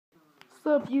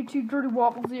What's up, YouTube? Dirty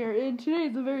Waffles here, and today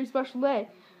is a very special day.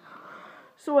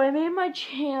 So I made my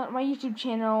YouTube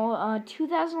channel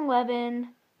 2011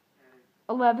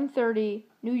 11/30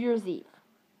 New Year's Eve.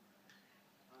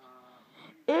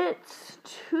 It's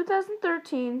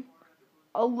 2013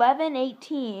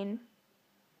 11:18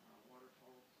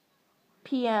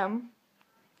 p.m.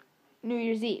 New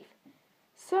Year's Eve.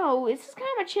 So this is kind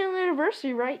of my channel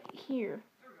anniversary right here.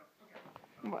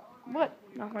 What?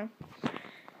 Nothing.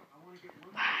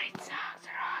 Light socks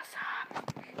are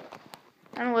awesome.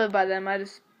 I don't live by them. I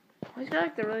just feel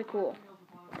like they're really cool.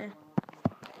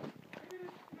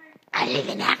 I live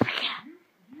in Africa.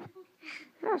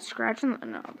 Is that scratching?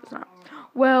 No, it's not.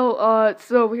 Well,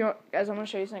 so here, guys, I'm gonna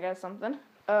show you something.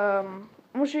 I'm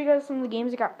gonna show you guys some of the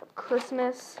games I got for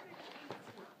Christmas.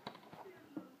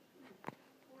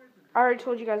 I already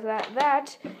told you guys that,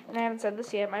 and I haven't said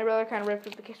this yet. My brother kind of ripped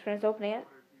up the case when I was opening it.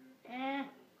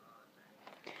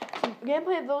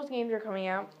 Gameplay of those games are coming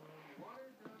out.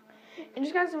 And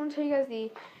just guys, I want to tell you guys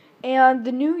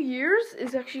the New Year's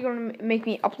is actually going to make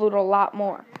me upload a lot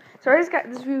more. Sorry,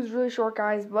 this video is really short,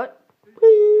 guys, but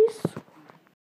peace.